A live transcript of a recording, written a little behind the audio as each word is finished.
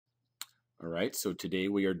All right, so today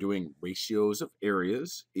we are doing ratios of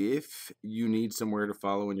areas. If you need somewhere to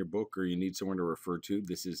follow in your book or you need somewhere to refer to,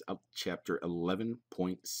 this is up chapter 11.7.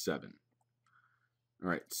 All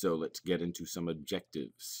right, so let's get into some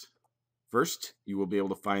objectives. First, you will be able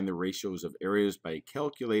to find the ratios of areas by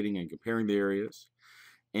calculating and comparing the areas,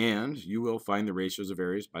 and you will find the ratios of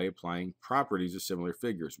areas by applying properties of similar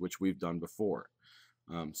figures, which we've done before.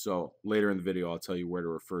 So later in the video, I'll tell you where to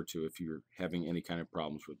refer to if you're having any kind of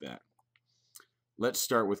problems with that. Let's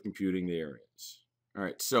start with computing the areas. All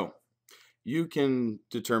right, so you can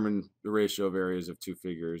determine the ratio of areas of two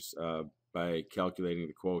figures by calculating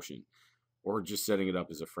the quotient, or just setting it up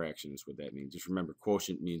as a fraction is what that means. Just remember,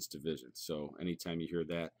 quotient means division. So anytime you hear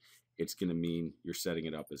that, it's going to mean you're setting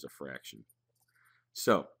it up as a fraction.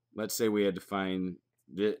 So let's say we had to find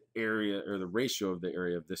the area or the ratio of the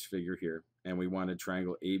area of this figure here, and we wanted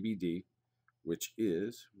triangle ABD, which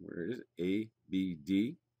is, where is it,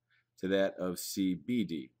 ABD, to that of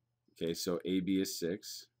CBD. Okay, so AB is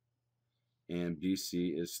 6 and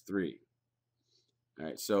BC is 3. All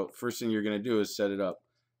right, so first thing you're going to do is set it up.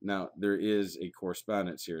 Now, there is a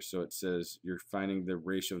correspondence here. So it says you're finding the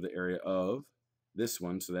ratio of the area of this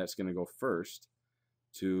one. So that's going to go first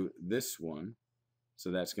to this one. So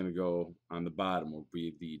that's going to go on the bottom, will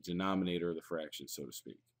be the denominator of the fraction, so to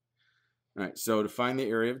speak. All right, so to find the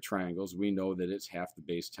area of triangles, we know that it's half the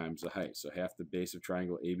base times the height. So half the base of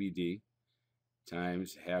triangle ABD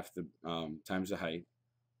times half the times the height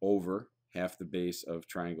over half the base of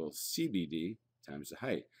triangle CBD times the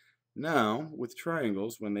height. Now, with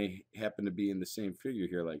triangles, when they happen to be in the same figure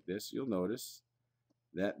here like this, you'll notice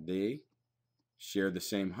that they share the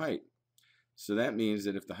same height. So that means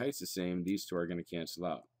that if the height's the same, these two are going to cancel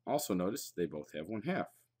out. Also notice they both have 1/2.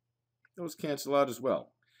 Those cancel out as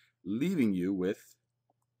well, leaving you with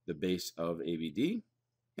the base of ABD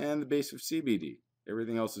and the base of CBD.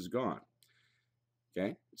 Everything else is gone.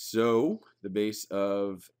 Okay, so the base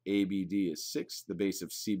of ABD is 6, the base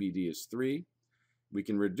of CBD is 3. We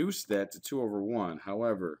can reduce that to 2 over 1.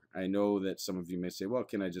 However, I know that some of you may say, well,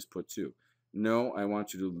 can I just put 2? No, I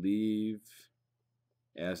want you to leave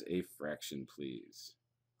as a fraction, please.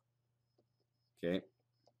 Okay.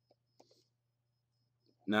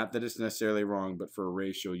 Not that it's necessarily wrong, but for a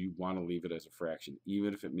ratio, you want to leave it as a fraction,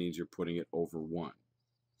 even if it means you're putting it over 1.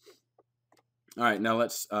 All right, now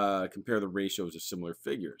let's compare the ratios of similar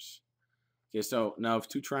figures. Okay, so now if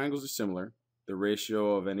two triangles are similar, the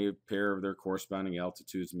ratio of any pair of their corresponding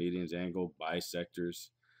altitudes, medians, angle, bisectors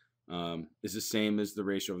is the same as the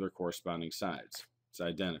ratio of their corresponding sides. It's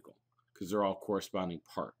identical because they're all corresponding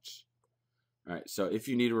parts. All right, so if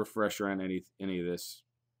you need a refresher on any of this,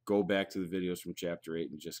 go back to the videos from chapter 8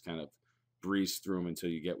 and just kind of breeze through them until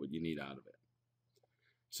you get what you need out of it.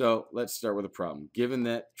 So let's start with a problem. Given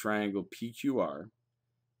that triangle PQR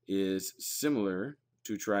is similar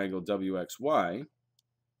to triangle WXY,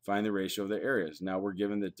 find the ratio of the areas. Now we're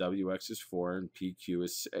given that WX is 4 and PQ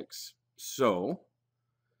is 6. So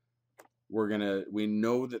we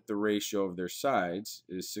know that the ratio of their sides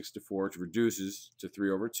is 6 to 4, which reduces to 3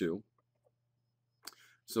 over 2.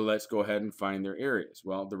 So let's go ahead and find their areas.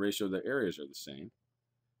 Well, the ratio of the areas are the same.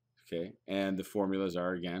 Okay, and the formulas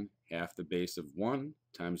are, again, half the base of one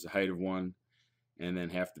times the height of one, and then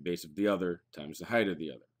half the base of the other times the height of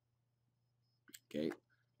the other. Okay,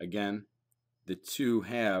 again, the two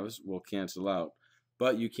halves will cancel out,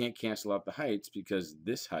 but you can't cancel out the heights because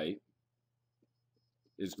this height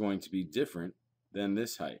is going to be different than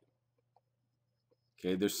this height.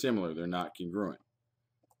 Okay, they're similar, they're not congruent.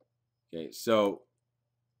 Okay, so,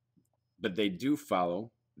 but they do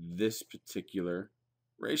follow this particular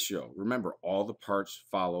ratio. Remember, all the parts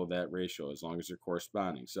follow that ratio as long as they're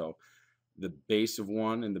corresponding. So the base of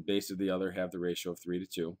one and the base of the other have the ratio of 3 to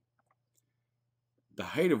 2. The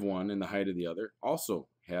height of one and the height of the other also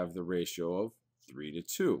have the ratio of 3 to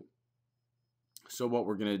 2. So what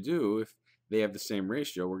we're going to do, if they have the same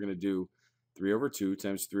ratio, we're going to do 3 over 2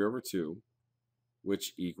 times 3 over 2,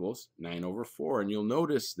 which equals 9 over 4. And you'll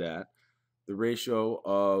notice that the ratio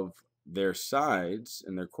of their sides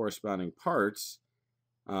and their corresponding parts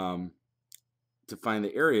to find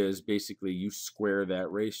the area is basically you square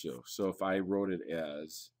that ratio. So if I wrote it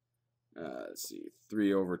as, let's see,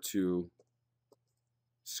 3 over 2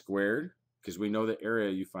 squared, because we know the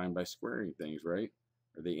area you find by squaring things, right?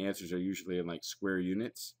 Or the answers are usually in like square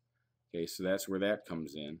units. Okay, so that's where that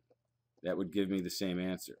comes in. That would give me the same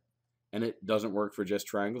answer. And it doesn't work for just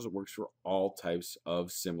triangles. It works for all types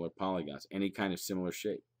of similar polygons, any kind of similar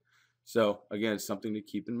shape. So again, it's something to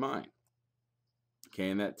keep in mind. Okay,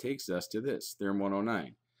 and that takes us to this, Theorem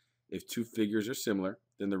 109. If two figures are similar,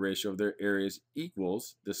 then the ratio of their areas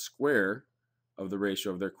equals the square of the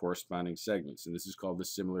ratio of their corresponding segments. And this is called the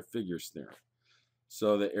similar figures theorem.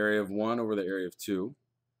 So the area of 1 over the area of 2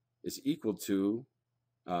 is equal to,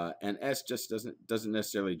 and S just doesn't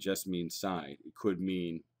necessarily just mean side. It could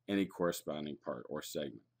mean any corresponding part or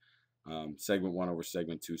segment. Segment 1 over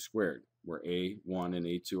segment 2 squared, where A1 and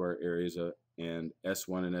A2 are areas of, and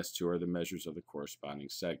S1 and S2 are the measures of the corresponding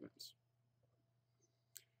segments.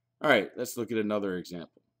 All right, let's look at another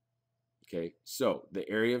example. Okay, so the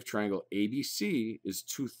area of triangle ABC is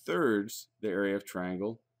 2/3 the area of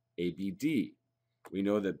triangle ABD. We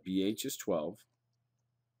know that BH is 12,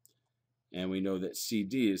 and we know that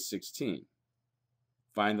CD is 16.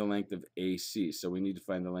 Find the length of AC. So we need to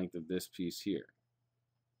find the length of this piece here.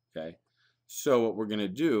 Okay, so what we're going to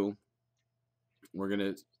do, we're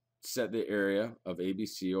going to set the area of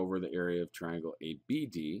ABC over the area of triangle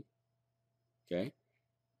ABD. Okay,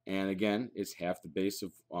 and again, it's half the base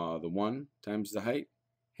of the one times the height,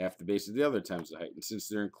 half the base of the other times the height. And since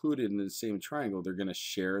they're included in the same triangle, they're going to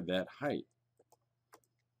share that height.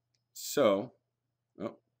 So,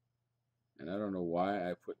 oh, and I don't know why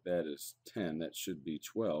I put that as 10. That should be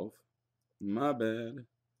 12. My bad.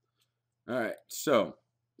 All right, so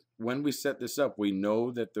when we set this up, we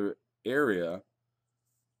know that the area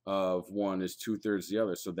of one is 2/3 the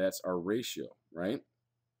other. So that's our ratio, right?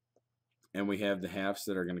 And we have the halves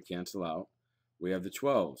that are going to cancel out. We have the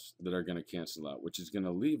 12s that are going to cancel out, which is going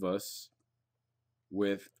to leave us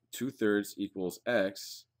with 2/3 equals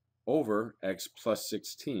x over x plus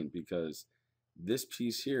 16, because this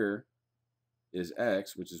piece here is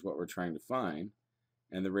x, which is what we're trying to find,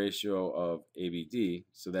 and the ratio of ABD,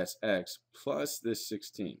 so that's x plus this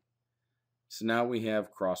 16. So now we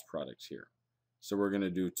have cross products here. So we're going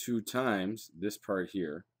to do 2 times this part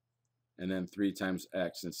here, and then 3 times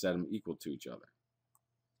x, and set them equal to each other.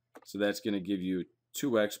 So that's going to give you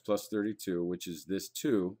 2x plus 32, which is this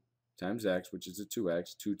 2 times x, which is a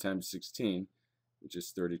 2x, 2 times 16, which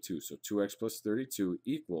is 32. So 2x plus 32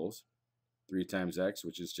 equals 3 times x,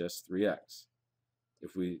 which is just 3x.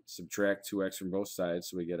 If we subtract 2x from both sides,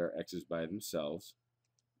 so we get our x's by themselves,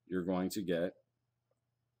 you're going to get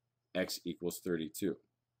x equals 32.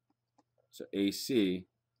 So AC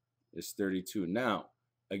is 32. Now,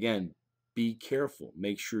 again, be careful.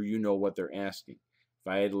 Make sure you know what they're asking. If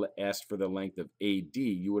I had asked for the length of AD,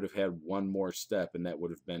 you would have had one more step, and that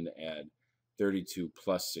would have been to add 32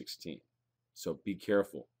 plus 16. So be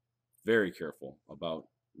careful, very careful about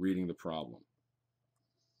reading the problem.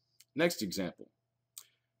 Next example.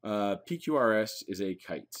 PQRS is a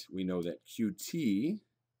kite. We know that QT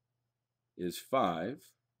is 5,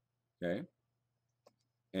 okay?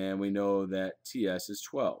 And we know that TS is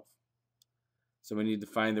 12. So we need to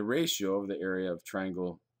find the ratio of the area of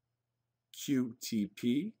triangle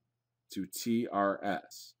QTP to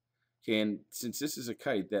TRS. Okay, and since this is a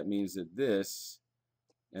kite, that means that this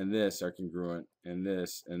and this are congruent, and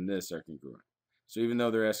this are congruent. So even though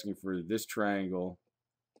they're asking for this triangle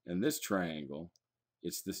and this triangle,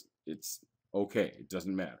 it's okay. It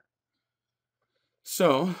doesn't matter.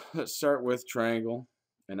 So let's start with triangle,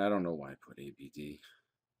 and I don't know why I put ABD.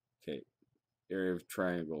 Okay, area of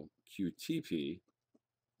triangle QTP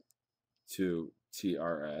to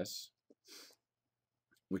TRS,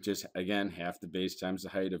 which is, again, half the base times the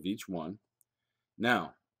height of each one.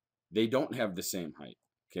 Now, they don't have the same height,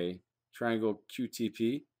 okay? Triangle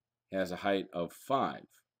QTP has a height of 5,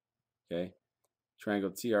 okay?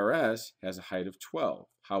 Triangle TRS has a height of 12.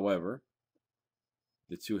 However,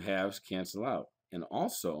 the two halves cancel out. And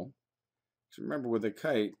also, remember with a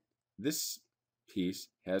kite, this piece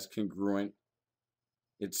has congruent,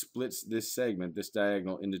 it splits this segment, this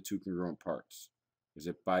diagonal, into 2 congruent parts. Because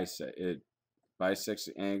it bisects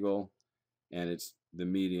the angle, and it's the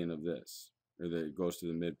median of this, or it goes to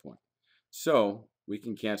the midpoint. So we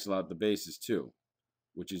can cancel out the bases too,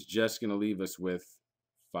 which is just going to leave us with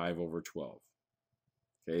 5 over 12.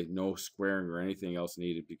 Okay, no squaring or anything else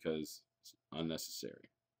needed because it's unnecessary.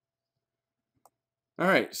 All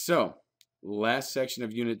right, so last section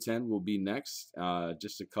of Unit 10 will be next.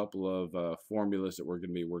 Just a couple of formulas that we're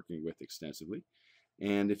going to be working with extensively.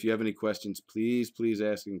 And if you have any questions, please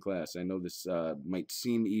ask in class. I know this might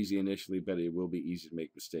seem easy initially, but it will be easy to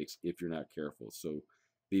make mistakes if you're not careful. So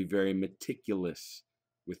be very meticulous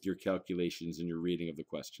with your calculations and your reading of the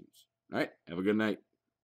questions. All right, have a good night.